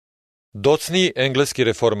Docniji engleski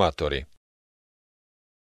reformatori.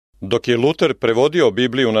 Dok je Luther prevodio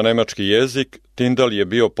Bibliju na nemački jezik, Tyndall je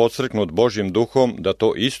bio podsreknut Božjim duhom da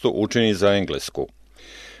to isto učini za englesku.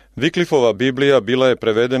 Wycliffeova Biblija bila je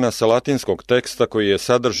prevedena sa latinskog teksta koji je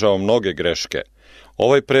sadržao mnoge greške.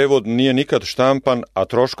 Ovaj prevod nije nikad štampan, a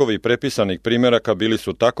troškovi prepisanih primjeraka bili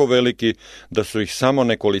su tako veliki da su ih samo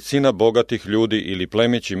nekolicina bogatih ljudi ili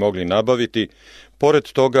plemići mogli nabaviti. Pored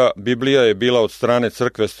toga, Biblija je bila od strane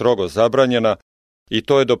crkve strogo zabranjena i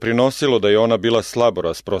to je doprinosilo da je ona bila slabo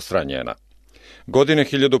rasprostranjena. Godine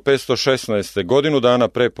 1516. godinu dana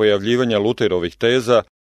pre pojavljivanja Luterovih teza,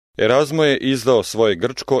 Erazmo je izdao svoje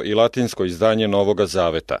grčko i latinsko izdanje Novoga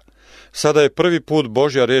Zaveta. Sada je prvi put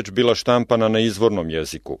Božja reč bila štampana na izvornom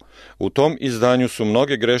jeziku. U tom izdanju su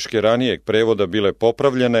mnoge greške ranijeg prevoda bile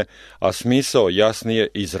popravljene, a smisao jasnije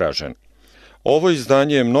izražen. Ovo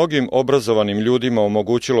izdanje je mnogim obrazovanim ljudima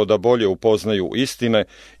omogućilo da bolje upoznaju istine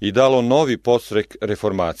i dalo novi podstrek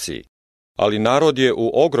reformaciji. Ali narod je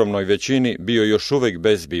u ogromnoj većini bio još uvijek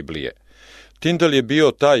bez Biblije. Tyndall je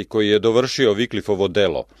bio taj koji je dovršio Wycliffeovo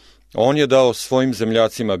delo. On je dao svojim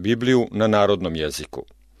zemljacima Bibliju na narodnom jeziku.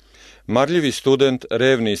 Marljivi student,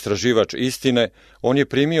 revni istraživač istine, on je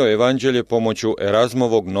primio evanđelje pomoću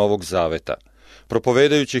Erazmovog Novog Zaveta.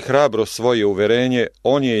 Propovedajući hrabro svoje uverenje,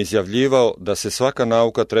 on je izjavljivao da se svaka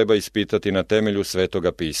nauka treba ispitati na temelju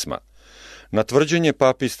Svetoga pisma. Na tvrđenje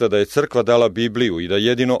papista da je crkva dala Bibliju i da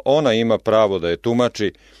jedino ona ima pravo da je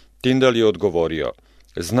tumači, Tyndall je odgovorio: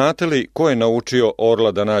 znate li ko je naučio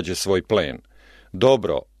orla da nađe svoj plen?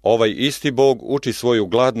 Dobro, ovaj isti Bog uči svoju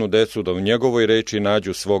gladnu decu da u njegovoj reči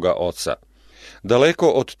nađu svoga oca. Daleko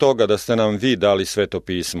od toga da ste nam vi dali Sveto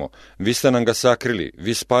pismo, vi ste nam ga sakrili,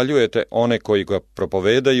 vi spaljujete one koji ga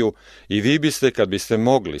propovedaju i vi biste, kad biste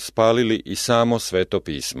mogli, spalili i samo Sveto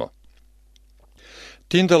pismo.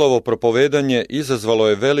 Tyndallovo propovedanje izazvalo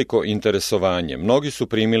je veliko interesovanje, mnogi su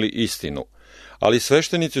primili istinu, ali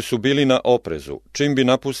sveštenici su bili na oprezu. Čim bi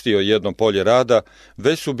napustio jedno polje rada,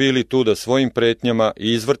 već su bili tu da svojim pretnjama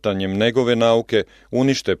i izvrtanjem njegove nauke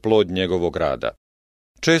unište plod njegovog rada.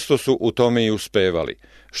 Često su u tome i uspevali.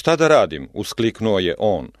 Šta da radim, uskliknuo je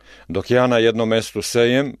on. Dok ja na jednom mestu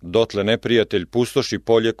sejem, dotle neprijatelj pustoši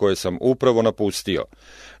polje koje sam upravo napustio.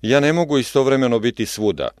 Ja ne mogu istovremeno biti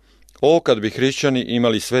svuda. O, kad bi hrišćani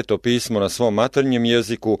imali Sveto pismo na svom maternjem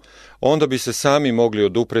jeziku, onda bi se sami mogli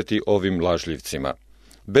odupreti ovim lažljivcima.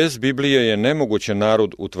 Bez Biblije je nemoguće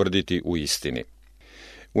narod utvrditi u istini.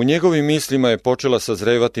 U njegovim mislima je počela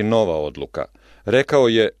sazrevati nova odluka. Rekao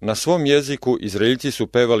je: na svom jeziku Izraeljci su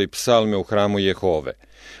pevali psalme u hramu Jehove.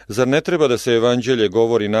 Zar ne treba da se evanđelje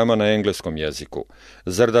govori nama na engleskom jeziku?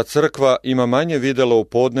 Zar da crkva ima manje videla u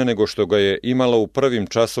podne nego što ga je imala u prvim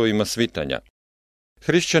časovima svitanja?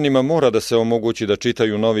 Hrišćanima mora da se omogući da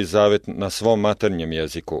čitaju Novi Zavet na svom maternjem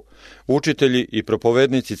jeziku. Učitelji i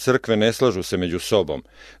propovednici crkve ne slažu se među sobom.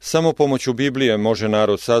 Samo pomoću Biblije može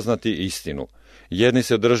narod saznati istinu. Jedni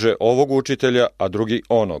se drže ovog učitelja, a drugi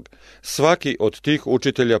onog. Svaki od tih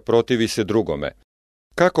učitelja protivi se drugome.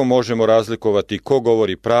 Kako možemo razlikovati ko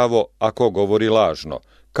govori pravo, a ko govori lažno?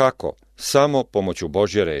 Kako? Samo pomoću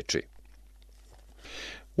Božje reči.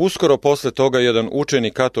 Uskoro posle toga jedan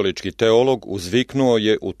učeni katolički teolog uzviknuo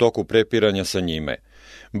je u toku prepiranja sa njime: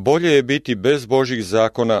 bolje je biti bez Božjih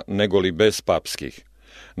zakona nego li bez papskih.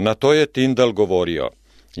 Na to je Tyndall govorio: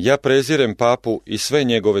 ja prezirem papu i sve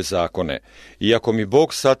njegove zakone, i ako mi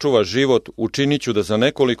Bog sačuva život, učinit ću da za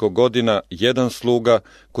nekoliko godina jedan sluga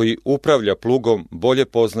koji upravlja plugom bolje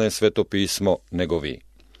poznaje Sveto pismo nego vi.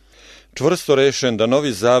 Čvrsto rešen da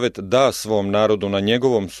Novi Zavet da svom narodu na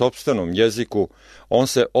njegovom sopstvenom jeziku, on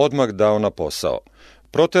se odmah dao na posao.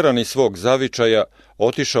 Proteran iz svog zavičaja,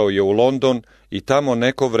 otišao je u London i tamo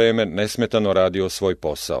neko vreme nesmetano radio svoj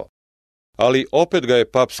posao. Ali opet ga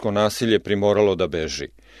je papsko nasilje primoralo da beži.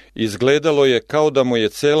 Izgledalo je kao da mu je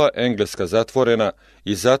cela Engleska zatvorena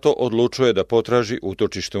i zato odlučuje da potraži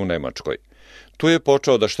utočište u Nemačkoj. Tu je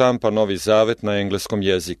počeo da štampa Novi Zavet na engleskom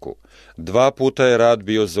jeziku. 2 puta je rad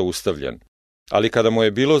bio zaustavljen. Ali kada mu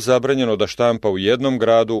je bilo zabranjeno da štampa u jednom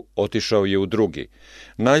gradu, otišao je u drugi.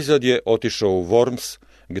 Najzad je otišao u Worms,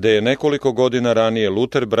 gde je nekoliko godina ranije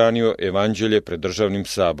Luther branio evanđelje pred državnim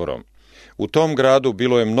saborom. U tom gradu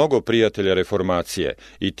bilo je mnogo prijatelja reformacije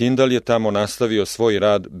i Tyndall je tamo nastavio svoj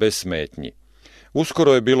rad bez smetnji.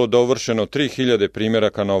 Uskoro je bilo dovršeno 3000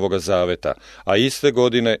 primjeraka Novoga Zaveta, a iste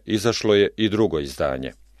godine izašlo je i drugo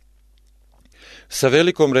izdanje. Sa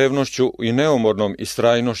velikom revnošću i neumornom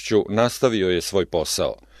istrajnošću nastavio je svoj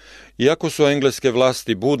posao. Iako su engleske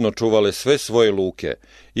vlasti budno čuvale sve svoje luke,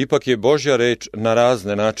 ipak je Božja reč na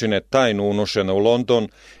razne načine tajno unošena u London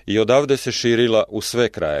i odavde se širila u sve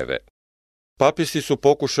krajeve. Papisti su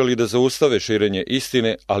pokušali da zaustave širenje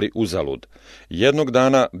istine, ali uzalud. Jednog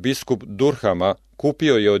dana biskup Durhama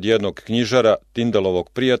kupio je od jednog knjižara, Tindalovog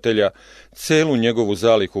prijatelja, celu njegovu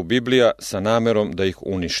zalihu Biblija sa namerom da ih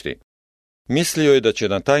uništi. Mislio je da će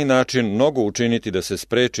na taj način mnogo učiniti da se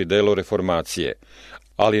spreči delo reformacije,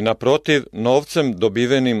 ali naprotiv, novcem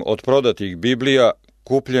dobivenim od prodatih Biblija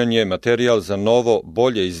kupljan je materijal za novo,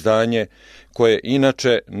 bolje izdanje, koje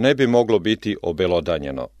inače ne bi moglo biti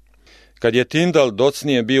obelodanjeno. Kad je Tindal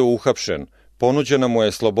docnije bio uhapšen, ponuđena mu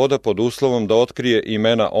je sloboda pod uslovom da otkrije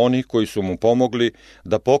imena onih koji su mu pomogli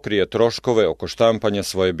da pokrije troškove oko štampanja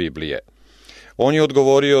svoje Biblije. On je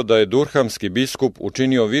odgovorio da je durhamski biskup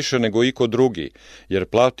učinio više nego iko drugi, jer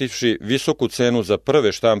plativši visoku cenu za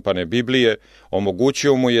prve štampane Biblije,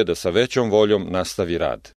 omogućio mu je da sa većom voljom nastavi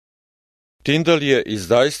rad. Tindal je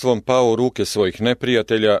izdajstvom pao u ruke svojih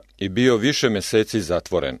neprijatelja i bio više meseci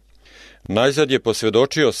zatvoren. Najzad je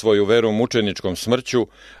posvjedočio svoju veru mučeničkom smrću,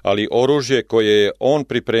 ali oružje koje je on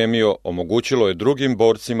pripremio omogućilo je drugim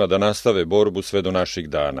borcima da nastave borbu sve do naših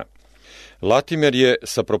dana. Latimer je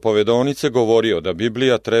sa propovedonice govorio da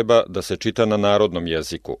Biblija treba da se čita na narodnom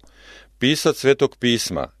jeziku. Pisac Svetog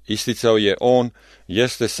pisma, isticao je on,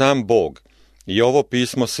 jeste sam Bog i ovo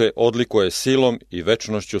pismo se odlikuje silom i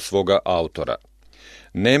večnošću svoga autora.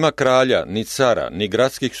 Nema kralja, ni cara, ni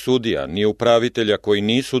gradskih sudija, ni upravitelja koji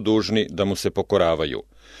nisu dužni da mu se pokoravaju.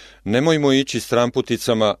 Nemojmo ići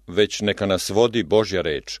stramputicama, već neka nas vodi Božja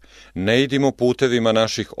reč. Ne idimo putevima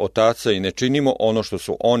naših otaca i ne činimo ono što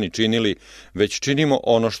su oni činili, već činimo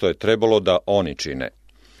ono što je trebalo da oni čine.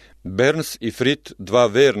 Burns i Frit, dva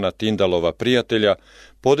verna Tindalova prijatelja,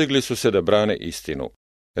 podigli su se da brane istinu.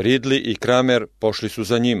 Ridley i Kramer pošli su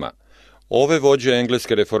za njima. Ove vođe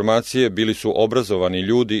engleske reformacije bili su obrazovani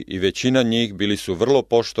ljudi i većina njih bili su vrlo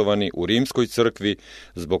poštovani u rimskoj crkvi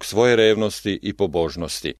zbog svoje revnosti i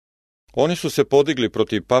pobožnosti. Oni su se podigli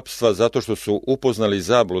protiv papstva zato što su upoznali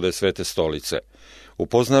zablude Svete stolice.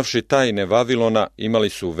 Upoznavši tajne Vavilona, imali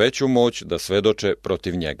su veću moć da svedoče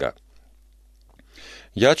protiv njega.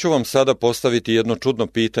 Ja ću vam sada postaviti jedno čudno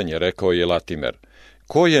pitanje, rekao je Latimer.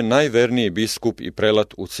 Ko je najverniji biskup i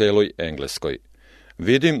prelat u celoj Engleskoj?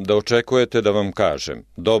 Vidim da očekujete da vam kažem.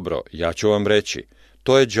 Dobro, ja ću vam reći.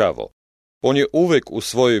 To je đavo. On je uvek u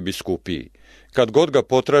svojoj biskupiji. Kad god ga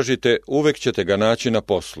potražite, uvek ćete ga naći na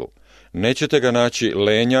poslu. Nećete ga naći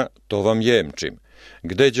lenja, to vam jemčim.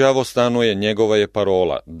 Gde đavo stanuje, njegova je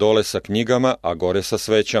parola, dole sa knjigama, a gore sa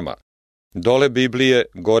svećama. Dole Biblije,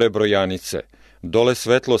 gore brojanice. Dole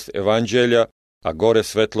svetlost evanđelja, a gore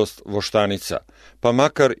svetlost voštanica. Pa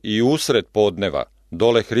makar i usred podneva,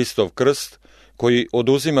 dole Hristov krst, koji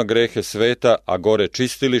oduzima grehe sveta, a gore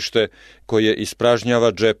čistilište, koje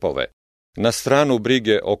ispražnjava džepove. Na stranu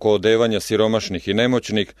brige oko odevanja siromašnih i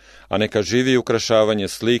nemoćnih, a neka živi ukrašavanje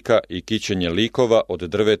slika i kićenje likova od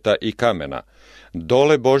drveta i kamena.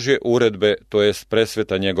 Dole Božje uredbe, to jest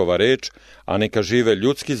presveta njegova reč, a neka žive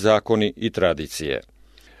ljudski zakoni i tradicije.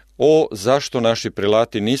 O, zašto naši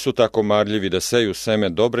prelati nisu tako marljivi da seju seme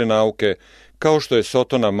dobre nauke, kao što je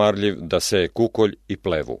Sotona marljiv da seje kukolj i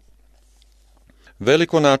plevu.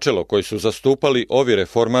 Veliko načelo koje su zastupali ovi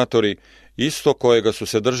reformatori, isto kojega su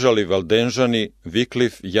se držali Valdenžani,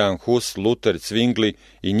 Wycliffe, Jan Hus, Luther, Zwingli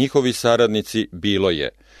i njihovi saradnici, bilo je: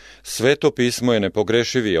 Sveto pismo je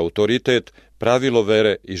nepogrešivi autoritet, pravilo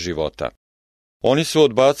vere i života. Oni su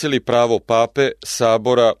odbacili pravo pape,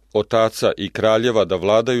 sabora, otaca i kraljeva da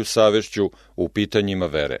vladaju savešću u pitanjima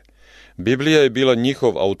vere. Biblija je bila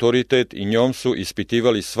njihov autoritet i njom su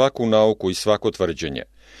ispitivali svaku nauku i svako tvrđenje.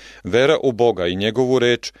 Vera u Boga i njegovu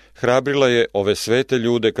reč hrabrila je ove svete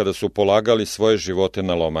ljude kada su polagali svoje živote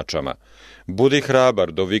na lomačama. Budi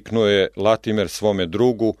hrabar, doviknuo je Latimer svome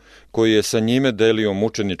drugu, koji je sa njime delio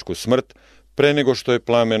mučeničku smrt, pre nego što je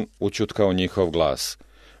plamen ućutkao njihov glas.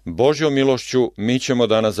 Božjom milošću mi ćemo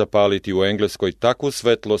danas zapaliti u Engleskoj takvu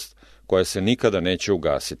svetlost koja se nikada neće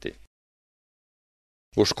ugasiti.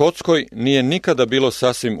 U Škotskoj nije nikada bilo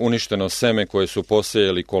sasvim uništeno seme koje su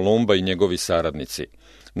posejali Kolumba i njegovi saradnici.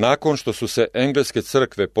 Nakon što su se engleske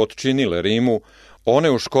crkve potčinile Rimu,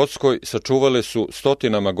 one u Škotskoj sačuvale su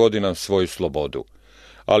stotinama godina svoju slobodu.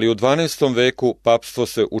 Ali u 12. veku papstvo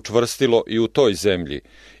se učvrstilo i u toj zemlji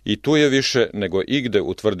i tu je više nego igde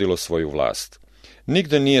utvrdilo svoju vlast.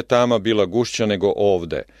 Nigde nije tama bila gušća nego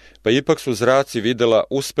ovde, pa ipak su zraci videla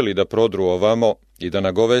uspeli da prodru ovamo i da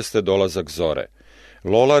nagoveste dolazak zore.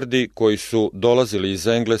 Lollardi, koji su dolazili iz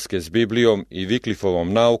Engleske s Biblijom i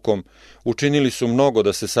Wycliffeovom naukom, učinili su mnogo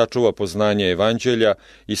da se sačuva poznanje evanđelja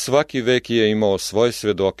i svaki vek je imao svoje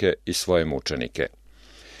svedoke i svoje mučenike.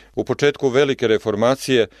 U početku Velike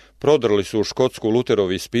reformacije prodrli su u Škotsku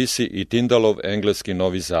Luterovi spisi i Tyndalov engleski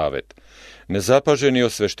Novi Zavet. Nezapaženi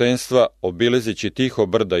od sveštenstva, obilezići tiho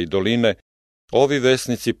brda i doline, ovi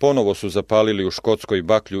vesnici ponovo su zapalili u Škotskoj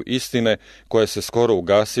baklju istine koja se skoro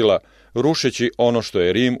ugasila, rušeći ono što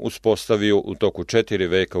je Rim uspostavio u toku 4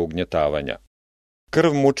 veka ugnjetavanja.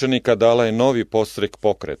 Krv mučenika dala je novi podstrek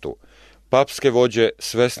pokretu. Papske vođe,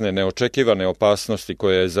 svesne neočekivane opasnosti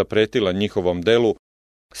koja je zapretila njihovom delu,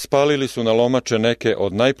 spalili su na lomače neke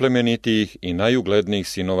od najplemenitijih i najuglednijih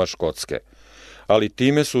sinova Škotske. Ali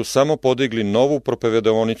time su samo podigli novu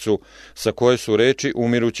propovedonicu sa koje su reči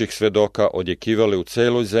umirućih svedoka odjekivale u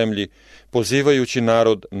celoj zemlji, pozivajući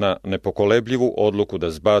narod na nepokolebljivu odluku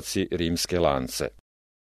da zbaci rimske lance.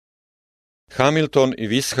 Hamilton i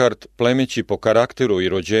Wishart, plemeći po karakteru i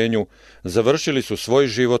rođenju, završili su svoj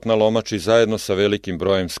život na lomači zajedno sa velikim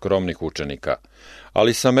brojem skromnih učenika.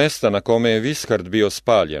 Ali sa mesta na kome je Wishart bio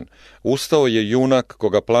spaljen, ustao je junak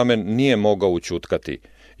koga plamen nije mogao ućutkati,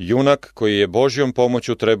 junak koji je Božjom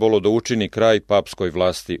pomoću trebalo da učini kraj papskoj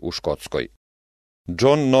vlasti u Škotskoj.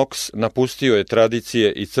 John Knox napustio je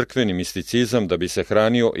tradicije i crkveni misticizam da bi se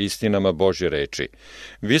hranio istinama Božje reči.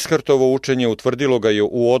 Wishartovo učenje utvrdilo ga je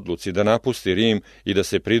u odluci da napusti Rim i da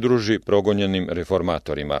se pridruži progonjenim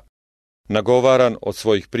reformatorima. Nagovaran od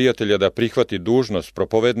svojih prijatelja da prihvati dužnost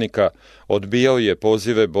propovednika, odbijao je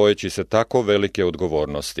pozive bojeći se tako velike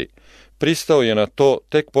odgovornosti. Pristao je na to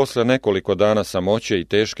tek posle nekoliko dana samoće i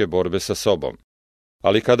teške borbe sa sobom.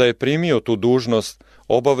 Ali kada je primio tu dužnost,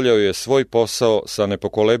 obavljao je svoj posao sa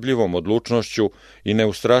nepokolebljivom odlučnošću i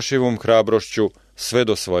neustrašivom hrabrošću sve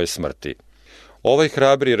do svoje smrti. Ovaj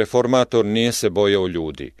hrabri reformator nije se bojao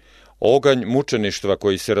ljudi. Oganj mučeništva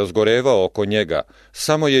koji se razgorevao oko njega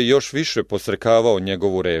samo je još više podstrekavao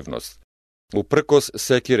njegovu revnost. Uprkos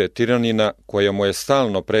sekire tiranina koja mu je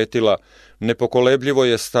stalno pretila, nepokolebljivo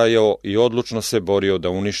je stajao i odlučno se borio da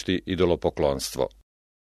uništi idolopoklonstvo.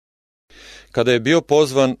 Kada je bio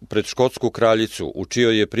pozvan pred škotsku kraljicu, u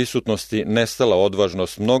čijoj je prisutnosti nestala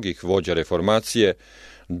odvažnost mnogih vođa reformacije,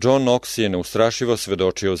 John Knox je neustrašivo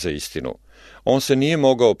svedočio za istinu. On se nije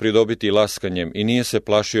mogao pridobiti laskanjem i nije se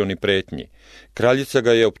plašio ni pretnji. Kraljica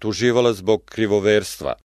ga je optuživala zbog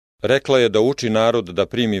krivoverstva. Rekla je da uči narod da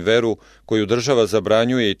primi veru koju država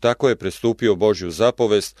zabranjuje i tako je prestupio Božju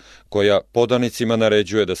zapovest koja podanicima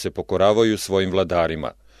naređuje da se pokoravaju svojim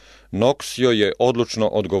vladarima. Knox joj je odlučno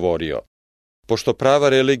odgovorio: pošto prava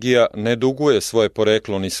religija ne duguje svoje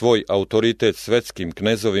poreklo ni svoj autoritet svetskim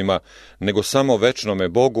knezovima, nego samo večnome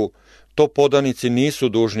Bogu, to podanici nisu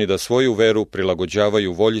dužni da svoju veru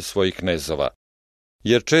prilagođavaju volji svojih knezova.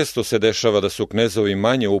 Jer često se dešava da su knezovi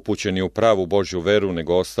manje upućeni u pravu Božju veru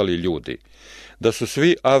nego ostali ljudi. Da su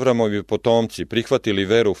svi Avramovi potomci prihvatili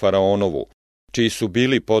veru faraonovu, čiji su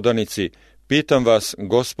bili podanici, pitam vas,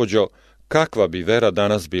 gospođo, kakva bi vera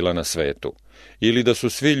danas bila na svetu? Ili da su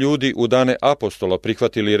svi ljudi u dane apostola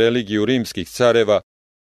prihvatili religiju rimskih careva,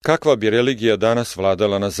 kakva bi religija danas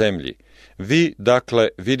vladala na zemlji? Vi, dakle,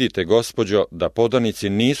 vidite, gospođo, da podanici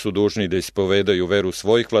nisu dužni da ispovedaju veru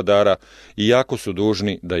svojih vladara, iako su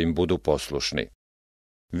dužni da im budu poslušni.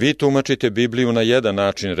 Vi tumačite Bibliju na jedan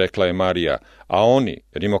način, rekla je Marija, a oni,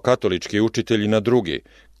 rimokatolički učitelji, na drugi.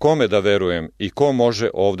 Kome da verujem i ko može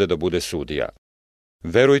ovde da bude sudija?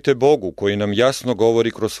 Verujte Bogu koji nam jasno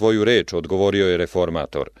govori kroz svoju reč, odgovorio je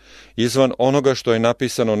reformator. Izvan onoga što je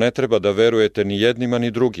napisano ne treba da verujete ni jednima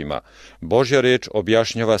ni drugima. Božja reč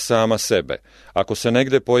objašnjava sama sebe. Ako se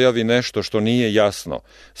negde pojavi nešto što nije jasno,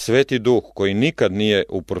 Sveti Duh koji nikad nije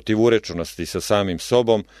u protivurečnosti sa samim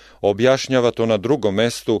sobom, objašnjava to na drugom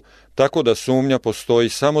mestu, tako da sumnja postoji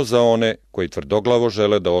samo za one koji tvrdoglavo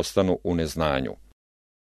žele da ostanu u neznanju.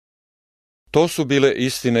 To su bile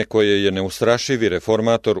istine koje je neustrašivi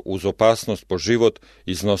reformator uz opasnost po život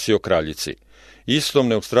iznosio kraljici. Istom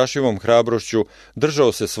neustrašivom hrabrošću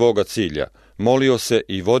držao se svoga cilja, molio se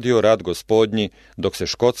i vodio rad Gospodnji dok se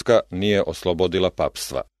Škotska nije oslobodila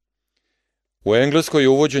papstva. U Engleskoj je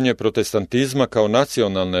uvođenje protestantizma kao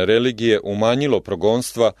nacionalne religije umanjilo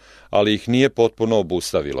progonstva, ali ih nije potpuno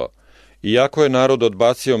obustavilo. Iako je narod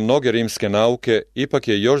odbacio mnoge rimske nauke, ipak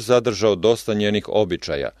je još zadržao dosta njenih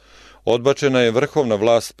običaja. Odbačena je vrhovna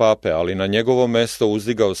vlast pape, ali na njegovo mesto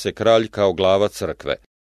uzdigao se kralj kao glava crkve.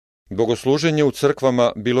 Bogosluženje u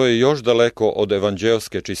crkvama bilo je još daleko od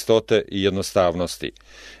evanđeoske čistote i jednostavnosti.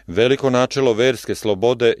 Veliko načelo verske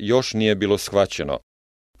slobode još nije bilo shvaćeno.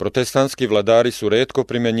 Protestantski vladari su retko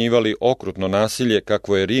primjenjivali okrutno nasilje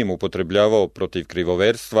kakvo je Rim upotrebljavao protiv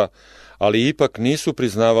krivoverstva, ali ipak nisu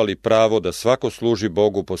priznavali pravo da svako služi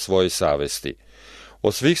Bogu po svojoj savesti.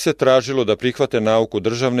 Od svih se tražilo da prihvate nauku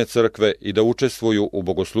državne crkve i da učestvuju u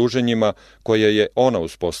bogosluženjima koje je ona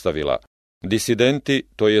uspostavila. Disidenti,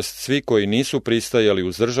 to jest svi koji nisu pristajali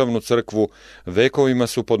uz državnu crkvu, vekovima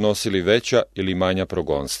su podnosili veća ili manja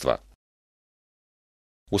progonstva.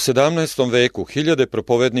 U 17. veku hiljade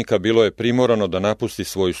propovednika bilo je primorano da napusti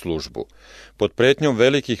svoju službu. Pod pretnjom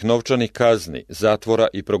velikih novčanih kazni, zatvora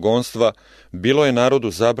i progonstva bilo je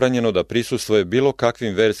narodu zabranjeno da prisustvuje bilo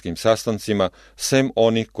kakvim verskim sastancima, sem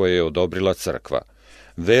onih koje je odobrila crkva.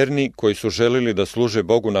 Verni koji su želili da služe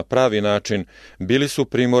Bogu na pravi način bili su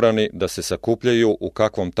primorani da se sakupljaju u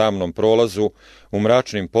kakvom tamnom prolazu, u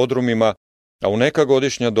mračnim podrumima, a u neka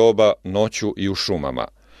godišnja doba noću i u šumama.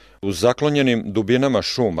 U zaklonjenim dubinama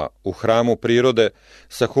šuma, u hramu prirode,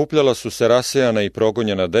 sakupljala su se rasejana i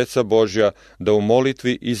progonjena deca Božja da u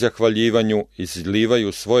molitvi i zahvaljivanju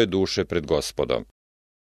izlivaju svoje duše pred Gospodom.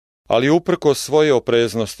 Ali uprkos svoje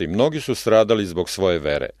opreznosti, mnogi su stradali zbog svoje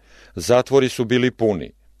vere. Zatvori su bili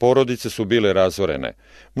puni, porodice su bile razorene,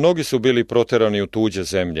 mnogi su bili proterani u tuđe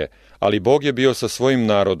zemlje, ali Bog je bio sa svojim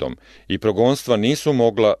narodom i progonstva nisu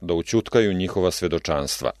mogla da ućutkaju njihova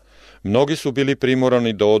svedočanstva. Mnogi su bili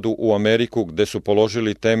primorani da odu u Ameriku gde su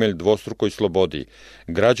položili temelj dvostrukoj slobodi,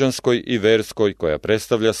 građanskoj i verskoj koja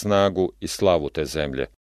predstavlja snagu i slavu te zemlje.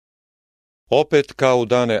 Opet kao u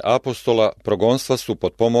dane apostola, progonstva su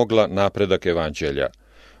potpomogla napredak evanđelja.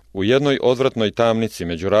 U jednoj odvratnoj tamnici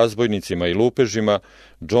među razbojnicima i lupežima,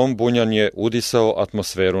 John Bunyan je udisao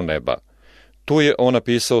atmosferu neba. Tu je on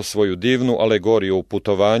napisao svoju divnu alegoriju o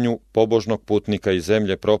putovanju pobožnog putnika iz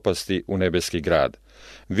zemlje propasti u nebeski grad.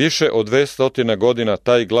 Više od 200 godina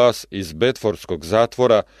taj glas iz Bedfordskog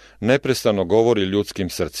zatvora neprestano govori ljudskim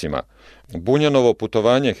srcima. Bunjanovo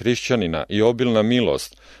putovanje hrišćanina i obilna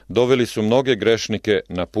milost doveli su mnoge grešnike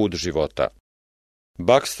na put života.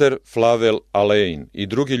 Baxter, Flavel, Alain i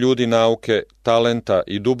drugi ljudi nauke, talenta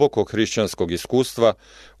i dubokog hrišćanskog iskustva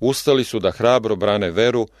ustali su da hrabro brane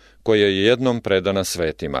veru koja je jednom predana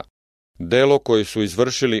svetima. Delo koje su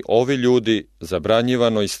izvršili ovi ljudi,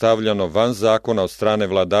 zabranjivano i stavljano van zakona od strane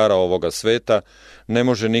vladara ovoga sveta, ne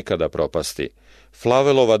može nikada propasti.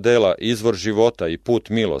 Flavelova dela, izvor života i put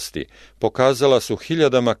milosti, pokazala su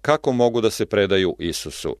hiljadama kako mogu da se predaju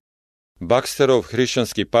Isusu. Baxterov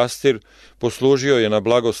hrišćanski pastir poslužio je na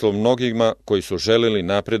blagoslov mnogima koji su želeli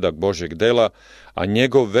napredak Božjeg dela, a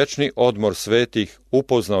njegov večni odmor svetih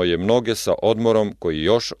upoznao je mnoge sa odmorom koji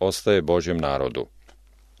još ostaje Božjem narodu.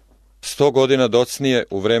 100 godina docnije,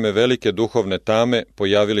 u vreme velike duhovne tame,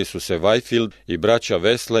 pojavili su se Whitefield i braća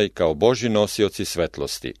Wesley kao Božji nosioci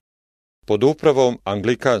svetlosti. Pod upravom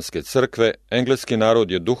anglikanske crkve, engleski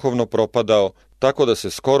narod je duhovno propadao, tako da se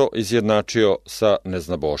skoro izjednačio sa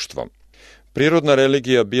neznaboštvom. Prirodna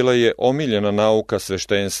religija bila je omiljena nauka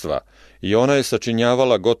sveštenstva i ona je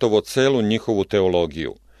sačinjavala gotovo celu njihovu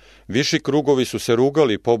teologiju. Viši krugovi su se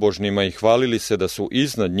rugali pobožnima i hvalili se da su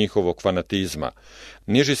iznad njihovog fanatizma.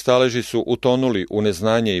 Niži staleži su utonuli u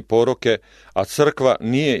neznanje i poroke, a crkva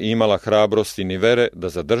nije imala hrabrosti ni vere da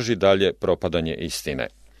zadrži dalje propadanje istine.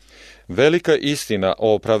 Velika istina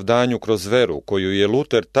o opravdanju kroz veru, koju je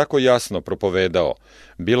Luter tako jasno propovedao,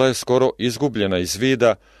 bila je skoro izgubljena iz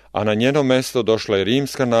vida, a na njeno mesto došla je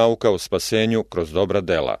rimska nauka o spasenju kroz dobra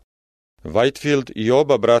dela. Whitefield i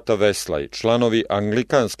oba brata Wesley, članovi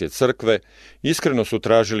anglikanske crkve, iskreno su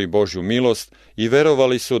tražili Božju milost i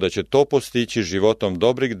verovali su da će to postići životom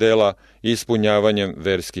dobrih dela i ispunjavanjem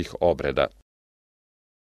verskih obreda.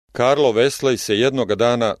 Karlo Wesley se jednoga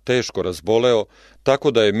dana teško razboleo,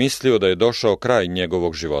 tako da je mislio da je došao kraj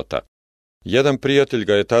njegovog života. Jedan prijatelj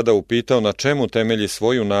ga je tada upitao na čemu temelji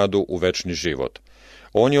svoju nadu u večni život.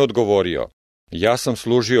 On je odgovorio: ja sam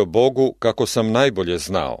služio Bogu kako sam najbolje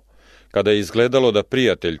znao. Kada je izgledalo da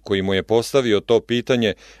prijatelj koji mu je postavio to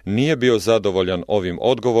pitanje nije bio zadovoljan ovim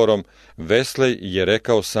odgovorom, Wesley je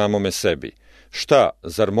rekao samome sebi: šta,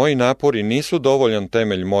 zar moji napori nisu dovoljan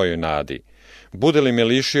temelj mojoj nadi? Bude li me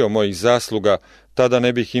lišio mojih zasluga, tada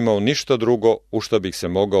ne bih imao ništa drugo u što bih se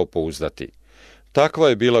mogao pouzdati. Takva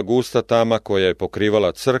je bila gusta tama koja je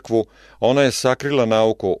pokrivala crkvu, ona je sakrila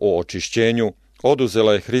nauku o očišćenju,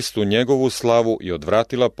 oduzela je Hristu njegovu slavu i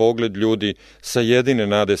odvratila pogled ljudi sa jedine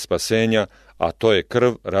nade spasenja, a to je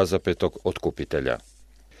krv razapetog otkupitelja.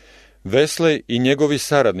 Wesley i njegovi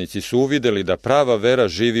saradnici su uvideli da prava vera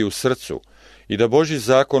živi u srcu i da Božji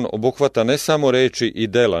zakon obuhvata ne samo reči i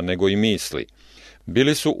dela, nego i misli.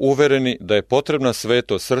 Bili su uvereni da je potrebna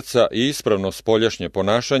svetost srca i ispravno spoljašnje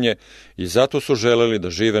ponašanje i zato su želeli da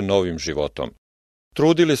žive novim životom.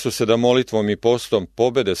 Trudili su se da molitvom i postom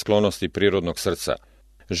pobede sklonosti prirodnog srca.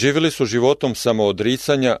 Živjeli su životom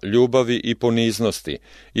samoodricanja, ljubavi i poniznosti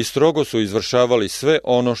i strogo su izvršavali sve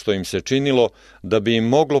ono što im se činilo da bi im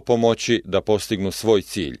moglo pomoći da postignu svoj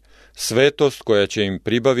cilj, svetost koja će im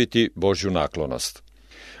pribaviti Božju naklonost.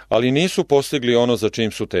 Ali nisu postigli ono za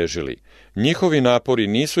čim su težili. Njihovi napori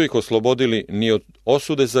nisu ih oslobodili ni od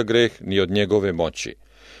osude za greh, ni od njegove moći.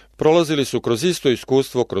 Prolazili su kroz isto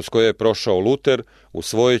iskustvo kroz koje je prošao Luter u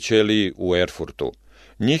svojoj ćeliji u Erfurtu.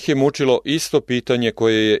 Njih je mučilo isto pitanje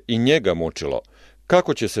koje je i njega mučilo.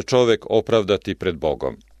 Kako će se čovjek opravdati pred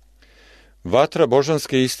Bogom? Vatra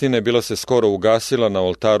božanske istine bila se skoro ugasila na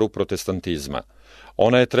oltaru protestantizma.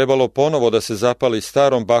 Ona je trebalo ponovo da se zapali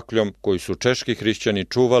starom bakljom koju su češki hrišćani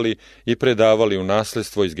čuvali i predavali u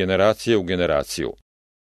nasljedstvo iz generacije u generaciju.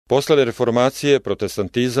 Posle reformacije,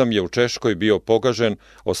 protestantizam je u Češkoj bio pogažen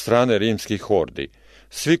od strane rimskih hordi.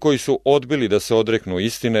 Svi koji su odbili da se odreknu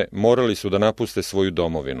istine, morali su da napuste svoju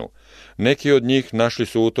domovinu. Neki od njih našli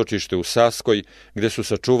su utočište u Saskoj, gde su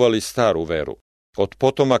sačuvali staru veru. Od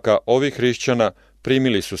potomaka ovih hrišćana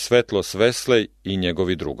primili su svetlost Wesley i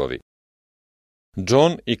njegovi drugovi.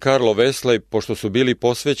 John i Karlo Wesley, pošto su bili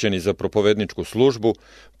posvećeni za propovedničku službu,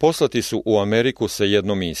 poslati su u Ameriku sa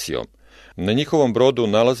jednom misijom. Na njihovom brodu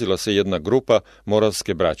nalazila se jedna grupa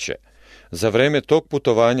moravske braće. Za vreme tog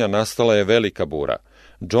putovanja nastala je velika bura.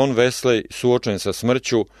 John Wesley, suočen sa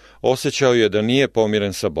smrću, osjećao je da nije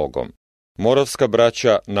pomiren sa Bogom. Moravska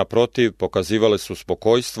braća, naprotiv, pokazivale su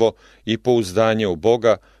spokojstvo i pouzdanje u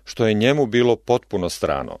Boga, što je njemu bilo potpuno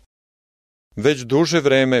strano. Već duže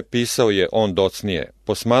vreme, pisao je on docnije,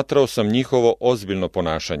 posmatrao sam njihovo ozbiljno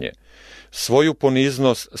ponašanje. Svoju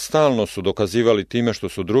poniznost stalno su dokazivali time što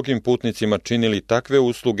su drugim putnicima činili takve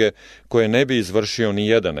usluge koje ne bi izvršio ni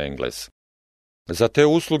jedan Englez. Za te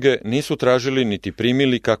usluge nisu tražili niti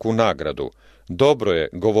primili kakvu nagradu. Dobro je,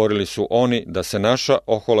 govorili su oni, da se naša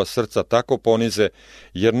ohola srca tako ponize,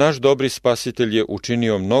 jer naš dobri spasitelj je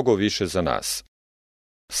učinio mnogo više za nas.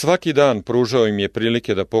 Svaki dan pružao im je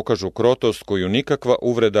prilike da pokažu krotost koju nikakva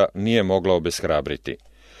uvreda nije mogla obeshrabriti.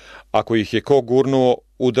 Ako ih je ko gurnuo,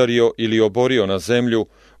 udario ili oborio na zemlju,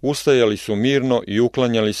 ustajali su mirno i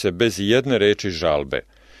uklanjali se bez jedne reči žalbe.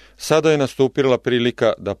 Sada je nastupila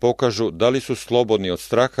prilika da pokažu da li su slobodni od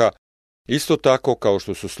straha, isto tako kao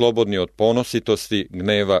što su slobodni od ponositosti,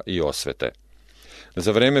 gneva i osvete.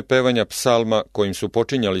 Za vreme pevanja psalma kojim su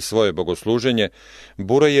počinjali svoje bogosluženje,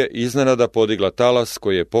 bura je iznenada podigla talas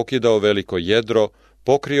koji je pokidao veliko jedro,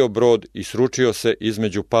 pokrio brod i sručio se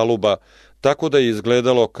između paluba, tako da je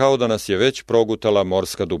izgledalo kao da nas je već progutala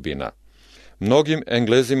morska dubina. Mnogim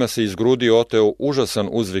Englezima se iz grudi oteo užasan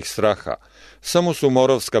uzvik straha. Samo su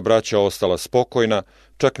moravska braća ostala spokojna,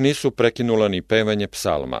 čak nisu prekinula ni pevanje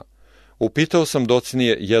psalma. Upitao sam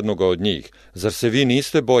docnije jednoga od njih, zar se vi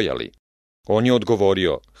niste bojali? On je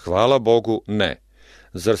odgovorio, hvala Bogu, ne.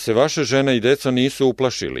 Zar se vaše žene i deca nisu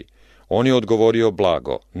uplašili? On je odgovorio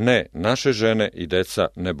blago, ne, naše žene i deca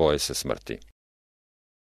ne boje se smrti.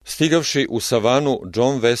 Stigavši u savanu,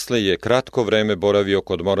 John Wesley je kratko vreme boravio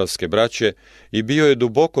kod moravske braće i bio je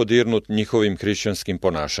duboko dirnut njihovim hrišćanskim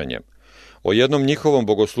ponašanjem. O jednom njihovom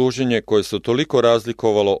bogosluženje koje se toliko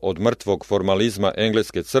razlikovalo od mrtvog formalizma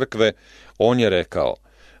engleske crkve, on je rekao,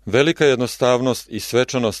 velika jednostavnost i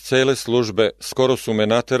svečanost cele službe skoro su me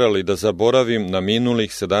naterali da zaboravim na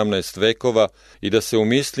minulih 17 vekova i da se u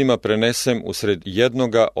mislima prenesem usred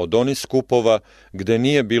jednoga od onih skupova gde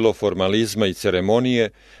nije bilo formalizma i ceremonije,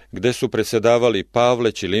 gde su presedavali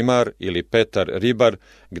Pavle Ćilimar ili Petar Ribar,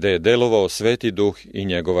 gde je delovao Sveti Duh i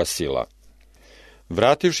njegova sila.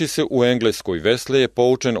 Vrativši se u Englesku, Wesley je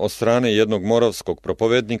poučen od strane jednog moravskog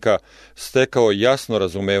propovednika stekao jasno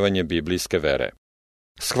razumevanje biblijske vere.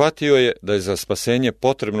 Shvatio je da je za spasenje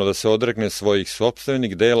potrebno da se odrekne svojih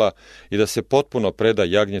sopstvenih dela i da se potpuno preda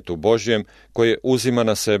jagnjetu Božjem koje uzima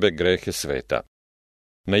na sebe grehe sveta.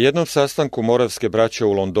 Na jednom sastanku moravske braće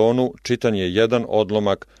u Londonu čitan je jedan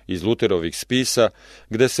odlomak iz Luterovih spisa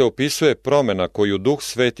gde se opisuje promena koju Duh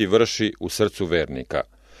Sveti vrši u srcu vernika.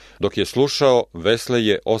 Dok je slušao, Wesley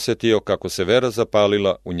je osjetio kako se vera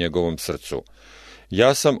zapalila u njegovom srcu.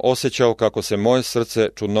 Ja sam osjećao kako se moje srce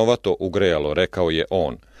čudnovato ugrejalo, rekao je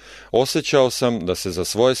on. Osjećao sam da se za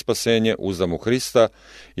svoje spasenje uzdam u Hrista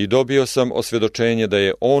i dobio sam osvjedočenje da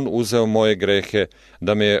je on uzeo moje grehe,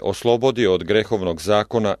 da me je oslobodio od grehovnog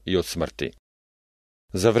zakona i od smrti.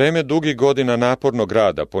 Za vreme dugih godina napornog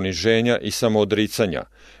rada, poniženja i samoodricanja,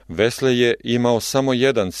 Wesley je imao samo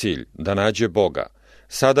jedan cilj, da nađe Boga.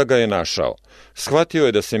 Sada ga je našao. Shvatio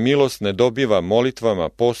je da se milost ne dobiva molitvama,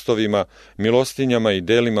 postovima, milostinjama i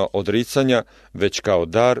delima odricanja, već kao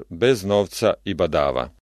dar bez novca i badava.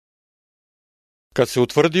 Kad se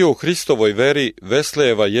utvrdio u Hristovoj veri,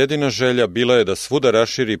 Wesleyeva jedina želja bila je da svuda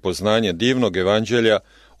raširi poznanje divnog evanđelja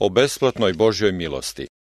o besplatnoj Božjoj milosti.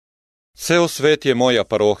 Ceo svet je moja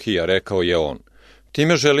parohija, rekao je on.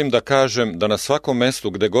 Time želim da kažem da na svakom mestu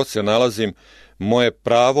gde god se nalazim, moje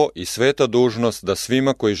pravo i sveta dužnost da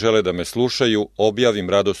svima koji žele da me slušaju objavim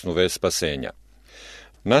radosnu vest spasenja.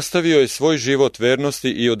 Nastavio je svoj život vernosti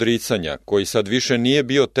i odricanja, koji sad više nije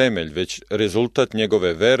bio temelj, već rezultat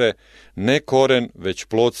njegove vere, ne koren, već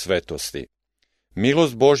plod svetosti.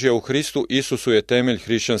 Milost Božja u Hristu Isusu je temelj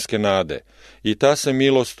hrišćanske nade i ta se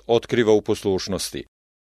milost otkriva u poslušnosti.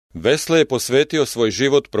 Wesley je posvetio svoj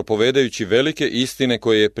život propovedajući velike istine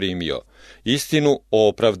koje je primio, istinu o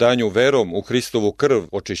opravdanju verom u Hristovu krv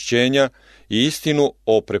očišćenja i istinu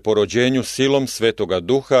o preporođenju silom Svetoga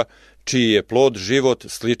Duha, čiji je plod život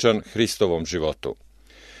sličan Hristovom životu.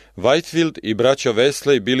 Whitefield i braća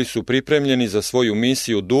Wesley bili su pripremljeni za svoju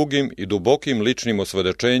misiju dugim i dubokim ličnim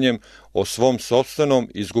osvedočenjem o svom sopstvenom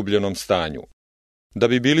izgubljenom stanju. Da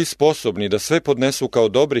bi bili sposobni da sve podnesu kao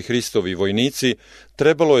dobri Hristovi vojnici,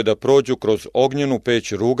 trebalo je da prođu kroz ognjenu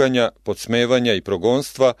peć ruganja, podsmevanja i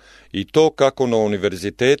progonstva, i to kako na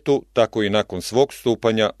univerzitetu, tako i nakon svog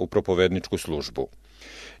stupanja u propovedničku službu.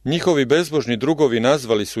 Njihovi bezbožni drugovi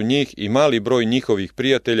nazvali su njih i mali broj njihovih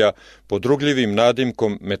prijatelja podrugljivim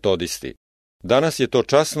nadimkom metodisti. Danas je to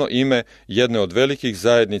časno ime jedne od velikih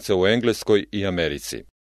zajednica u Engleskoj i Americi.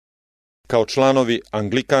 Kao članovi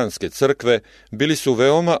Anglikanske crkve bili su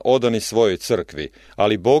veoma odani svojoj crkvi,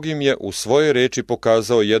 ali Bog im je u svojoj reči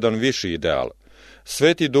pokazao jedan viši ideal.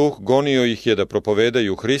 Sveti Duh gonio ih je da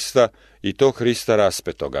propovedaju Hrista, i to Hrista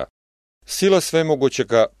raspetoga. Sila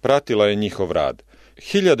svemogućega pratila je njihov rad.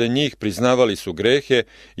 Hiljade njih priznavali su grehe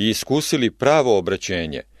i iskusili pravo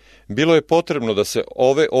obraćenje. Bilo je potrebno da se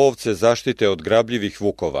ove ovce zaštite od grabljivih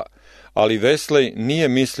vukova, ali Wesley nije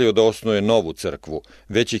mislio da osnuje novu crkvu,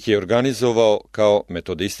 već ih je organizovao kao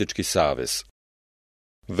metodistički savez.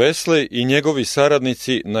 Wesley i njegovi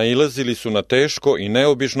saradnici nailazili su na teško i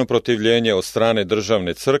neobično protivljenje od strane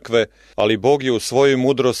državne crkve, ali Bog je u svojoj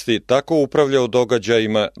mudrosti tako upravljao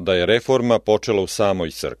događajima da je reforma počela u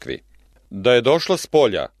samoj crkvi. Da je došla s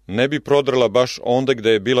polja, ne bi prodrla baš onda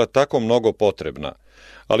gde je bila tako mnogo potrebna,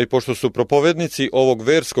 ali pošto su propovednici ovog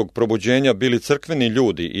verskog probuđenja bili crkveni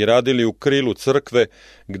ljudi i radili u krilu crkve,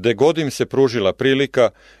 gde god im se pružila prilika,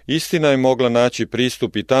 istina je mogla naći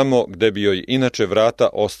pristup i tamo gde bi joj inače vrata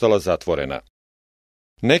ostala zatvorena.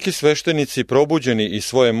 Neki sveštenici, probuđeni iz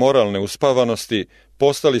svoje moralne uspavanosti,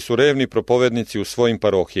 postali su revni propovednici u svojim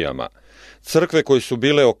parohijama. Crkve koje su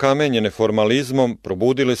bile okamenjene formalizmom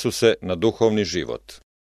probudile su se na duhovni život.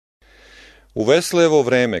 U Wesleyevo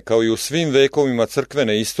vreme, kao i u svim vekovima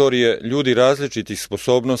crkvene istorije, ljudi različitih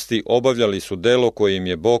sposobnosti obavljali su delo koje im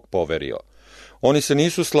je Bog poverio. Oni se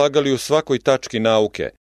nisu slagali u svakoj tački nauke,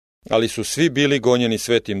 ali su svi bili gonjeni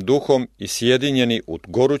Svetim Duhom i sjedinjeni u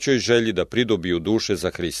gorućoj želji da pridobiju duše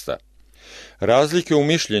za Hrista. Razlike u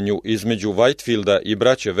mišljenju između Whitefielda i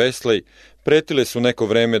braće Wesley pretile su neko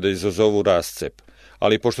vreme da izazovu rascep,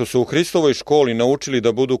 ali pošto su u Hristovoj školi naučili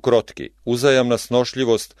da budu krotki, uzajamna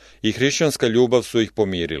snošljivost i hrišćanska ljubav su ih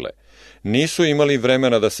pomirile. Nisu imali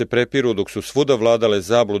vremena da se prepiru dok su svuda vladale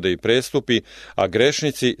zablude i prestupi, a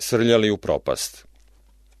grešnici srljali u propast.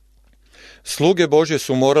 Sluge Božje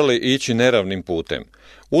su morale ići neravnim putem.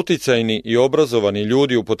 Uticajni i obrazovani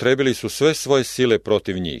ljudi upotrebili su sve svoje sile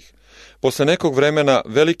protiv njih. Posle nekog vremena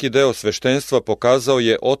veliki deo sveštenstva pokazao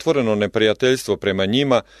je otvoreno neprijateljstvo prema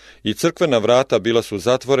njima i crkvena vrata bila su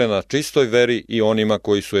zatvorena čistoj veri i onima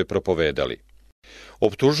koji su je propovedali.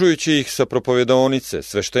 Optužujući ih sa propovedaonice,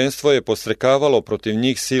 sveštenstvo je postrekavalo protiv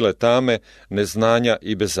njih sile tame, neznanja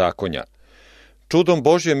i bezakonja. Čudom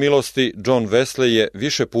Božje milosti John Wesley je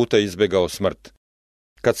više puta izbegao smrt.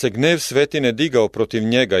 Kad se gnev svetine digao protiv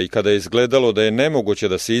njega i kada je izgledalo da je nemoguće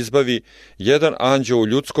da se izbavi, jedan anđeo u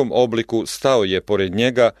ljudskom obliku stao je pored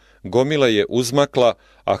njega, gomila je uzmakla,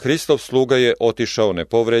 a Hristov sluga je otišao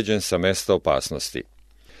nepovređen sa mesta opasnosti.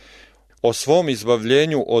 O svom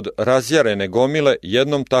izbavljenju od razjarene gomile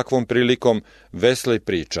jednom takvom prilikom Wesley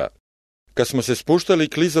priča. Kad smo se spuštali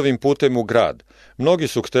klizavim putem u grad, mnogi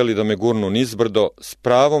su hteli da me gurnu nizbrdo, s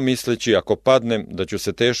pravom misleći ako padnem da ću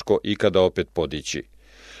se teško ikada opet podići.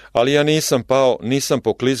 Ali ja nisam pao, nisam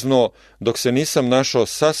pokliznuo, dok se nisam našao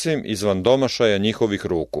sasvim izvan domašaja njihovih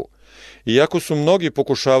ruku. Iako su mnogi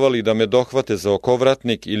pokušavali da me dohvate za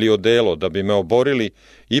okovratnik ili odelo da bi me oborili,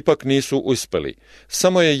 ipak nisu uspeli.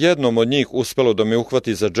 Samo je jednom od njih uspelo da me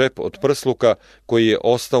uhvati za džep od prsluka koji je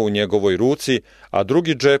ostao u njegovoj ruci, a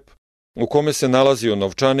drugi džep, u kome se nalazio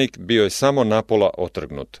novčanik, bio je samo napola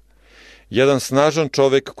otrgnut. Jedan snažan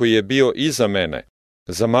čovek koji je bio iza mene,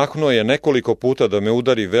 Zamahnuo je nekoliko puta da me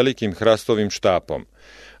udari velikim hrastovim štapom.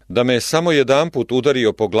 Da me je samo jedanput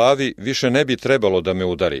udario po glavi, više ne bi trebalo da me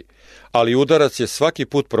udari, ali udarac je svaki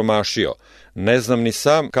put promašio, ne znam ni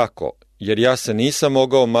sam kako, jer ja se nisam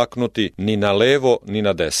mogao maknuti ni na levo ni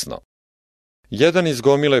na desno. Jedan iz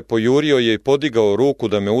gomile pojurio je i podigao ruku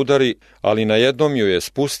da me udari, ali najednom ju je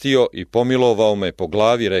spustio i pomilovao me po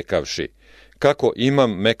glavi rekavši, kako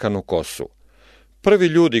imam mekanu kosu. Prvi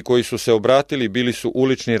ljudi koji su se obratili bili su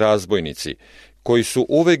ulični razbojnici, koji su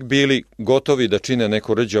uvek bili gotovi da čine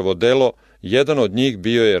neko rđavo delo, jedan od njih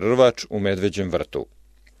bio je rvač u medveđem vrtu.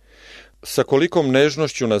 Sa kolikom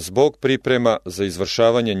nežnošću nas Bog priprema za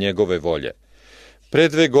izvršavanje njegove volje. Pre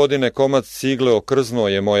 2 godine komad cigle okrznuo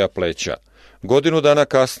je moja pleća. Godinu dana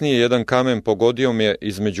kasnije jedan kamen pogodio me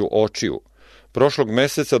između očiju. Prošlog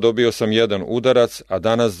meseca dobio sam jedan udarac, a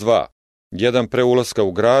danas 2. Jedan pre ulaska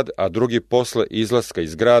u grad, a drugi posle izlaska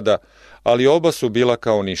iz grada, ali oba su bila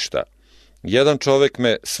kao ništa. Jedan čovek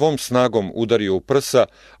me svom snagom udario u prsa,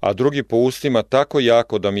 a drugi po ustima tako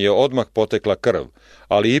jako da mi je odmah potekla krv,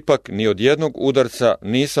 ali ipak ni od jednog udarca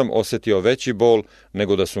nisam osetio veći bol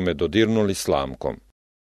nego da su me dodirnuli slamkom.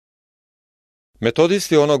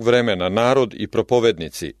 Metodisti onog vremena, narod i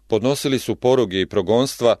propovednici, podnosili su poruge i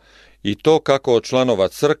progonstva, i to kako od članova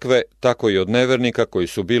crkve, tako i od nevernika koji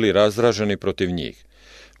su bili razdraženi protiv njih.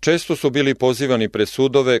 Često su bili pozivani pred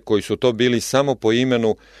sudove koji su to bili samo po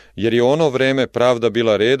imenu, jer je ono vreme pravda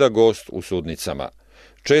bila reda gost u sudnicama.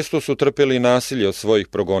 Često su trpeli nasilje od svojih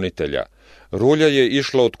progonitelja. Rulja je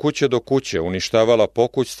išla od kuće do kuće, uništavala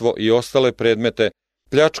pokućstvo i ostale predmete,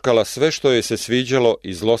 pljačkala sve što je se sviđalo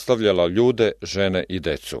i zlostavljala ljude, žene i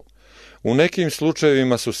decu. U nekim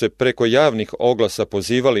slučajevima su se preko javnih oglasa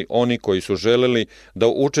pozivali oni koji su želeli da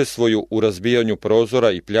učestvuju u razbijanju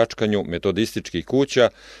prozora i pljačkanju metodističkih kuća,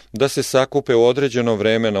 da se sakupe u određeno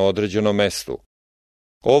vreme na određenom mestu.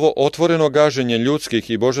 Ovo otvoreno gaženje ljudskih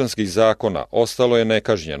i božanskih zakona ostalo je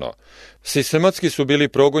nekažnjeno. Sistematski su bili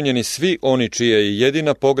progonjeni svi oni čija je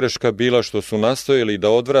jedina pogreška bila što su nastojali da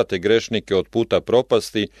odvrate grešnike od puta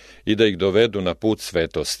propasti i da ih dovedu na put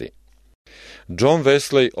svetosti. John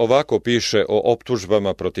Wesley ovako piše o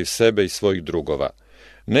optužbama protiv sebe i svojih drugova.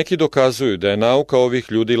 Neki dokazuju da je nauka ovih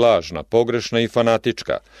ljudi lažna, pogrešna i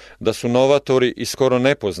fanatička, da su novatori i skoro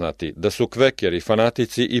nepoznati, da su kvekeri,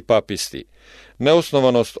 fanatici i papisti.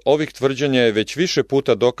 Neosnovanost ovih tvrđenja je već više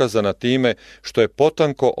puta dokazana time što je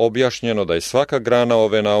potanko objašnjeno da je svaka grana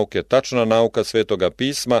ove nauke tačna nauka Svetoga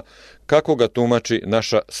pisma, kako ga tumači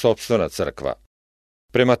naša sopstvena crkva.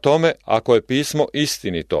 Prema tome, ako je pismo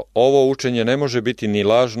istinito, ovo učenje ne može biti ni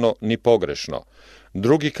lažno, ni pogrešno.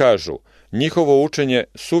 Drugi kažu, njihovo učenje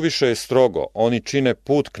suviše je strogo, oni čine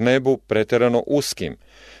put k nebu preterano uskim.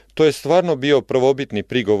 To je stvarno bio prvobitni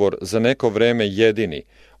prigovor, za neko vreme jedini.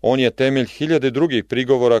 On je temelj 1000 drugih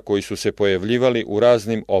prigovora koji su se pojavljivali u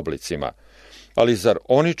raznim oblicima. Ali zar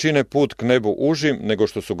oni čine put k nebu užim nego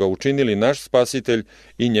što su ga učinili naš Spasitelj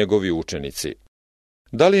i njegovi učenici?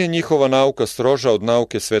 Da li je njihova nauka stroža od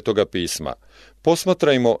nauke Svetoga pisma?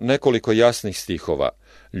 Posmatrajmo nekoliko jasnih stihova.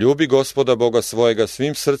 Ljubi Gospoda Boga svojega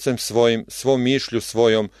svim srcem svojim, svom mišlju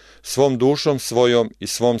svojom, svom dušom svojom i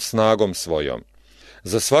svom snagom svojom.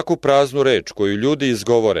 Za svaku praznu reč koju ljudi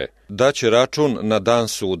izgovore, daće račun na dan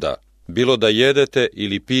suda. Bilo da jedete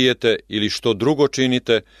ili pijete ili što drugo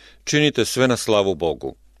činite, činite sve na slavu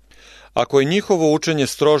Bogu. Ako je njihovo učenje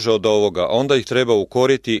strože od ovoga, onda ih treba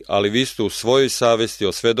ukoriti, ali vi ste u svojoj savesti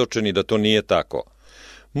osvedočeni da to nije tako.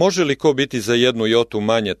 Može li ko biti za 1 jotu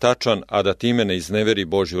manje tačan, a da time ne izneveri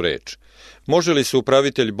Božju reč? Može li se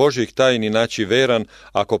upravitelj Božjih tajni naći veran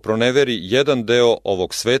ako proneveri jedan deo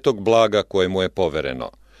ovog svetog blaga koje mu je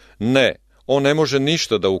povereno? Ne, on ne može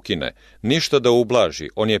ništa da ukine, ništa da ublaži,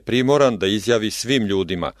 on je primoran da izjavi svim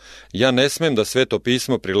ljudima, ja ne smem da Sveto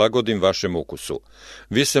pismo prilagodim vašem ukusu.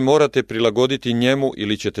 Vi se morate prilagoditi njemu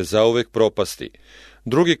ili ćete zauvek propasti.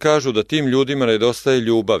 Drugi kažu da tim ljudima nedostaje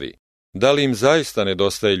ljubavi. Da li im zaista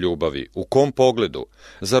nedostaje ljubavi? U kom pogledu?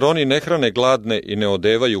 Zar oni ne hrane gladne i ne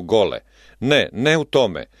odevaju gole? Ne, ne u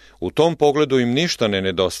tome. U tom pogledu im ništa ne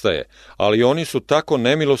nedostaje, ali oni su tako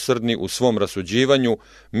nemilosrdni u svom rasuđivanju,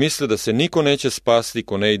 misle da se niko neće spasti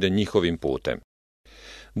ko ne ide njihovim putem.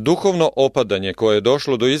 Duhovno opadanje koje je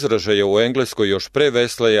došlo do izražaja u Engleskoj još pre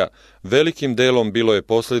Wesleya, velikim delom bilo je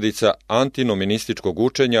posljedica antinominističkog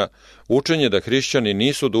učenja, učenje da hrišćani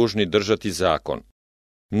nisu dužni držati zakon.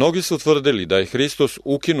 Mnogi su tvrdili da je Hristos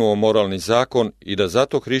ukinuo moralni zakon i da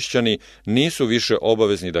zato hrišćani nisu više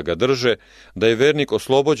obavezni da ga drže, da je vernik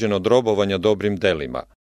oslobođen od robovanja dobrim delima.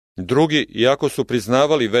 Drugi, iako su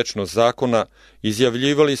priznavali večnost zakona,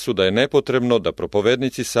 izjavljivali su da je nepotrebno da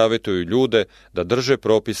propovednici savjetuju ljude da drže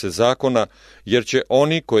propise zakona, jer će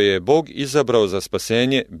oni koje je Bog izabrao za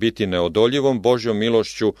spasenje biti neodoljivom Božjom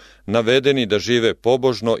milošću navedeni da žive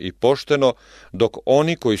pobožno i pošteno, dok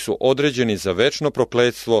oni koji su određeni za večno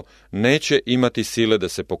prokletstvo neće imati sile da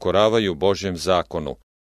se pokoravaju Božjem zakonu.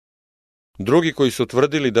 Drugi koji su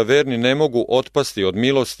tvrdili da verni ne mogu otpasti od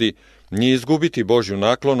milosti ni izgubiti Božju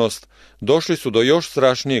naklonost, došli su do još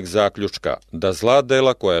strašnijeg zaključka da zla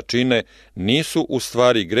dela koja čine nisu u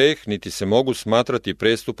stvari greh niti se mogu smatrati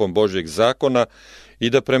prestupom Božjeg zakona i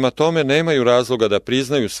da prema tome nemaju razloga da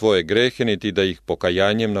priznaju svoje grehe niti da ih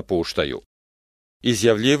pokajanjem napuštaju.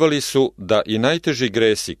 Izjavljivali su da i najteži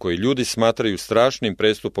gresi koji ljudi smatraju strašnim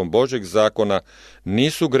prestupom Božjeg zakona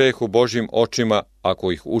nisu greh u Božjim očima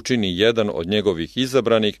ako ih učini jedan od njegovih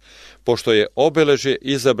izabranih, pošto je obeležje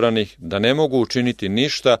izabranih da ne mogu učiniti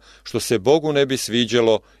ništa što se Bogu ne bi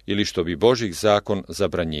sviđalo ili što bi Božji zakon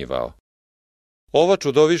zabranjivao. Ova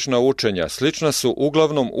čudovišna učenja slična su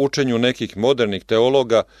uglavnom učenju nekih modernih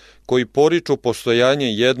teologa koji poriču postojanje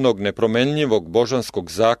jednog nepromenljivog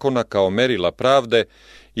božanskog zakona kao merila pravde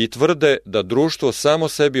i tvrde da društvo samo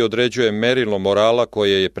sebi određuje merilo morala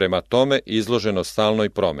koje je prema tome izloženo stalnoj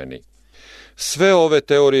promeni. Sve ove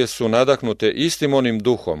teorije su nadahnute istim onim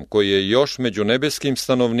duhom koji je još među nebeskim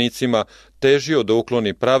stanovnicima težio da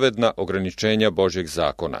ukloni pravedna ograničenja Božjeg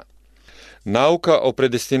zakona. Nauka o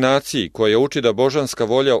predestinaciji, koja uči da božanska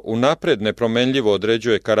volja unapred nepromenljivo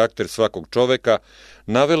određuje karakter svakog čoveka,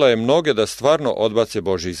 navela je mnoge da stvarno odbace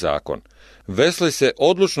Božji zakon. Wesley se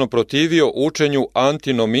odlučno protivio učenju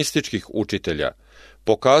antinomističkih učitelja.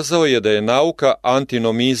 Pokazao je da je nauka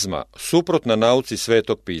antinomizma suprotna nauci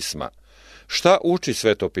Svetog pisma. Šta uči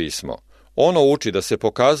Sveto pismo? Ono uči da se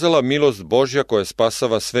pokazala milost Božja koja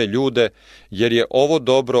spasava sve ljude, jer je ovo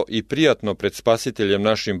dobro i prijatno pred Spasiteljem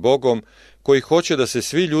našim Bogom, koji hoće da se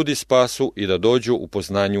svi ljudi spasu i da dođu u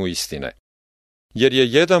poznanju istine. Jer je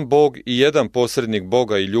jedan Bog i jedan posrednik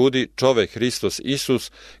Boga i ljudi, čovek Hristos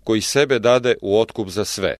Isus, koji sebe dade u otkup za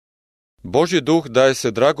sve. Božji duh daje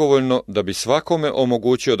se dragovoljno da bi svakome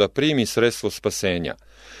omogućio da primi sredstvo spasenja.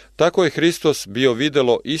 Tako je Hristos bio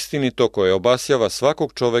videlo istinito koje obasjava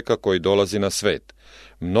svakog čoveka koji dolazi na svet.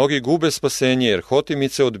 Mnogi gube spasenje jer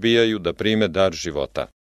hotimice odbijaju da prime dar života.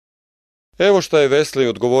 Evo šta je Wesley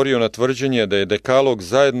odgovorio na tvrđenje da je dekalog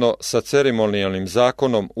zajedno sa ceremonijalnim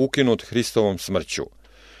zakonom ukinut Hristovom smrću.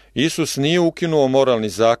 Isus nije ukinuo moralni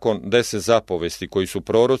zakon 10 zapovesti koji su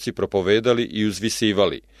proroci propovedali i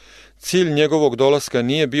uzvisivali. Cilj njegovog dolaska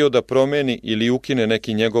nije bio da promeni ili ukine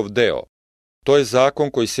neki njegov deo. To je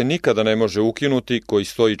zakon koji se nikada ne može ukinuti, koji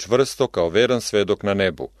stoji čvrsto kao veran svedok na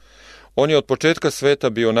nebu. On je od početka sveta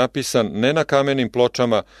bio napisan ne na kamenim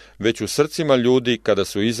pločama, već u srcima ljudi kada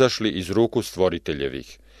su izašli iz ruku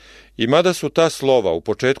stvoriteljevih. I mada su ta slova u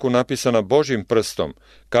početku napisana Božjim prstom,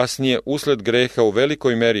 kasnije usled greha u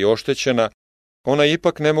velikoj meri oštećena, ona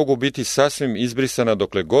ipak ne mogu biti sasvim izbrisana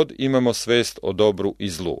dokle god imamo svest o dobru i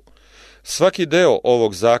zlu. Svaki deo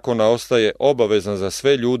ovog zakona ostaje obavezan za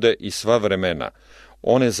sve ljude i sva vremena.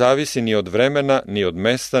 On ne zavisi ni od vremena, ni od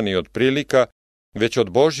mesta, ni od prilika, već od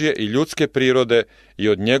Božje i ljudske prirode i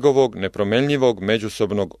od njegovog nepromenljivog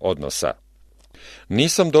međusobnog odnosa.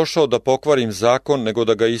 Nisam došao da pokvarim zakon, nego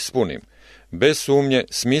da ga ispunim. Bez sumnje,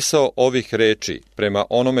 smisao ovih reči, prema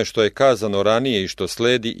onome što je kazano ranije i što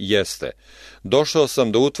sledi, jeste: došao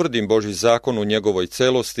sam da utvrdim Božji zakon u njegovoj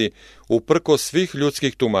celosti, uprkos svih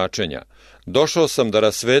ljudskih tumačenja. Došao sam da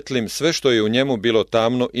rasvetlim sve što je u njemu bilo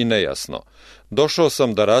tamno i nejasno. Došao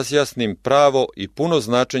sam da razjasnim pravo i puno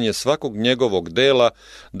značenje svakog njegovog dela,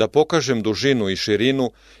 da pokažem dužinu i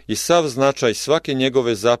širinu i sav značaj svake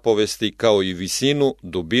njegove zapovesti, kao i visinu,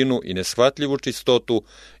 dubinu i neshvatljivu čistotu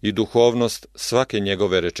i duhovnost svake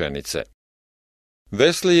njegove rečenice.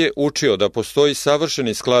 Wesley je učio da postoji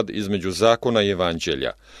savršeni sklad između zakona i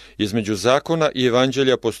evanđelja. Između zakona i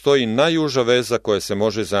evanđelja postoji najuža veza koja se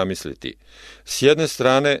može zamisliti. S jedne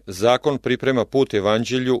strane, zakon priprema put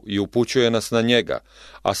evanđelju i upućuje nas na njega,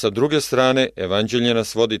 a sa druge strane, evanđelje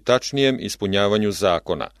nas vodi tačnijem ispunjavanju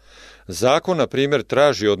zakona. Zakon, na primjer,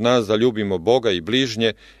 traži od nas da ljubimo Boga i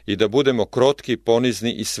bližnje i da budemo krotki,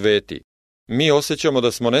 ponizni i sveti. Mi osjećamo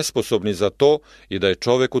da smo nesposobni za to i da je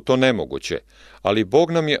čoveku to nemoguće, ali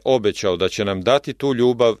Bog nam je obećao da će nam dati tu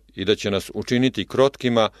ljubav i da će nas učiniti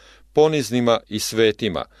krotkima, poniznima i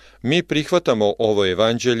svetima. Mi prihvatamo ovo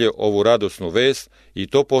evanđelje, ovu radosnu vest i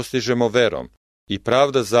to postižemo verom. I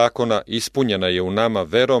pravda zakona ispunjena je u nama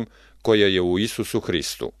verom koja je u Isusu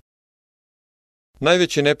Hristu.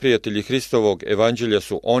 Najveći neprijatelji Hristovog evanđelja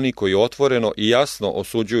su oni koji otvoreno i jasno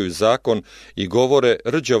osuđuju zakon i govore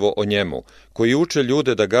rđavo o njemu, koji uče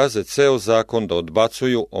ljude da gaze ceo zakon, da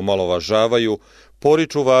odbacuju, omalovažavaju,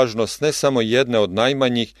 poriču važnost ne samo jedne od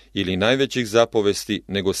najmanjih ili najvećih zapovesti,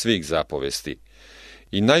 nego svih zapovesti.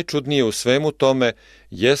 I najčudnije u svemu tome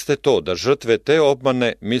jeste to da žrtve te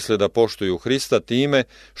obmane misle da poštuju Hrista time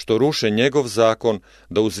što ruše njegov zakon,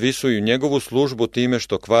 da uzvisuju njegovu službu time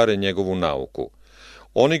što kvare njegovu nauku.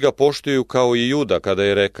 Oni ga poštuju kao i Juda kada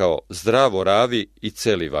je rekao zdravo ravi i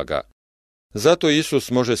celiva ga. Zato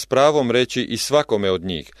Isus može s pravom reći i svakome od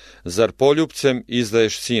njih, zar poljupcem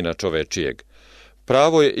izdaješ sina čovečijeg?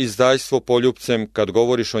 Pravo je izdajstvo poljupcem kad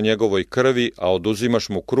govoriš o njegovoj krvi, a oduzimaš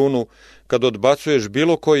mu krunu, kad odbacuješ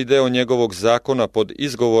bilo koji deo njegovog zakona pod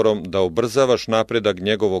izgovorom da ubrzavaš napredak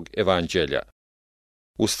njegovog evanđelja.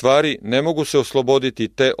 U stvari, ne mogu se osloboditi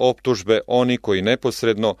te optužbe oni koji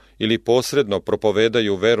neposredno ili posredno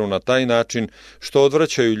propovedaju veru na taj način što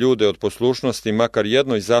odvraćaju ljude od poslušnosti makar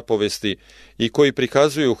jednoj zapovesti i koji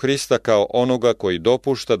prikazuju Hrista kao onoga koji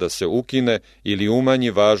dopušta da se ukine ili umanji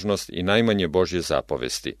važnost i najmanje Božje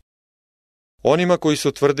zapovesti. Onima koji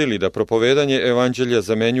su tvrdili da propovedanje evanđelja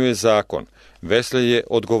zamenjuje zakon, Wesley je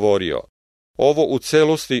odgovorio: ovo u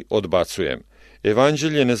celosti odbacujem.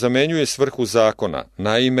 Evanđelje ne zamenjuje svrhu zakona,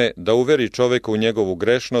 naime da uveri čoveka u njegovu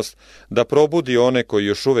grešnost, da probudi one koji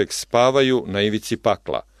još uvek spavaju na ivici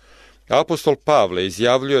pakla. Apostol Pavle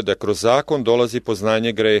izjavljuje da kroz zakon dolazi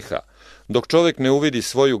poznanje greha. Dok čovek ne uvidi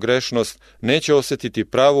svoju grešnost, neće osjetiti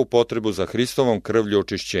pravu potrebu za Hristovom krvlju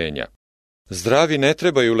očišćenja. Zdravi ne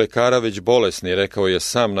trebaju lekara, već bolesni, rekao je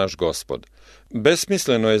sam naš Gospod.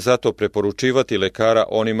 Besmisleno je zato preporučivati lekara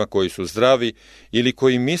onima koji su zdravi ili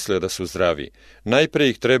koji misle da su zdravi. Najpre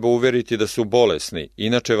ih treba uveriti da su bolesni,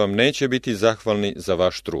 inače vam neće biti zahvalni za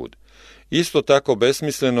vaš trud. Isto tako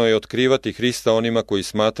besmisleno je otkrivati Hrista onima koji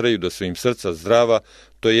smatraju da su im srca zdrava,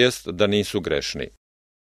 to jest da nisu grešni.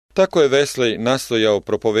 Tako je Wesley nastojao,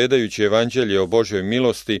 propovedajući evanđelje o Božjoj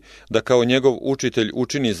milosti, da kao njegov učitelj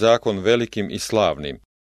učini zakon velikim i slavnim.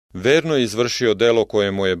 Verno je izvršio delo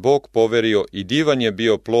koje mu je Bog poverio i divan je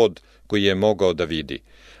bio plod koji je mogao da vidi.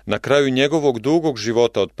 Na kraju njegovog dugog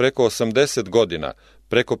života od preko 80 godina,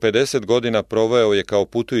 preko 50 godina proveo je kao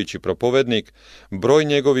putujući propovednik, broj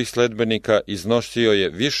njegovih sledbenika iznosio je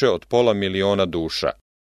više od 500.000 duša.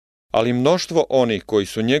 Ali mnoštvo onih koji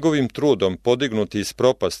su njegovim trudom podignuti iz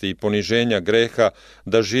propasti i poniženja greha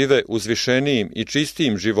da žive uzvišenijim i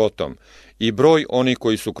čistijim životom i broj onih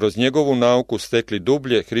koji su kroz njegovu nauku stekli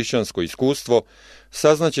dublje hrišćansko iskustvo,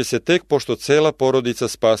 saznaće se tek pošto cela porodica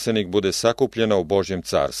spasenih bude sakupljena u Božjem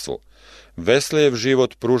carstvu. Wesleyev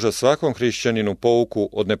život pruža svakom hrišćaninu pouku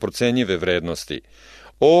od neprocenjive vrednosti.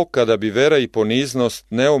 O, kada bi vera i poniznost,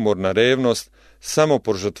 neumorna revnost,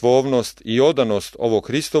 samopožrtvovnost i odanost ovog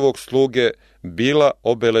Hristovog sluge bila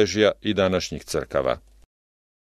obeležja i današnjih crkava.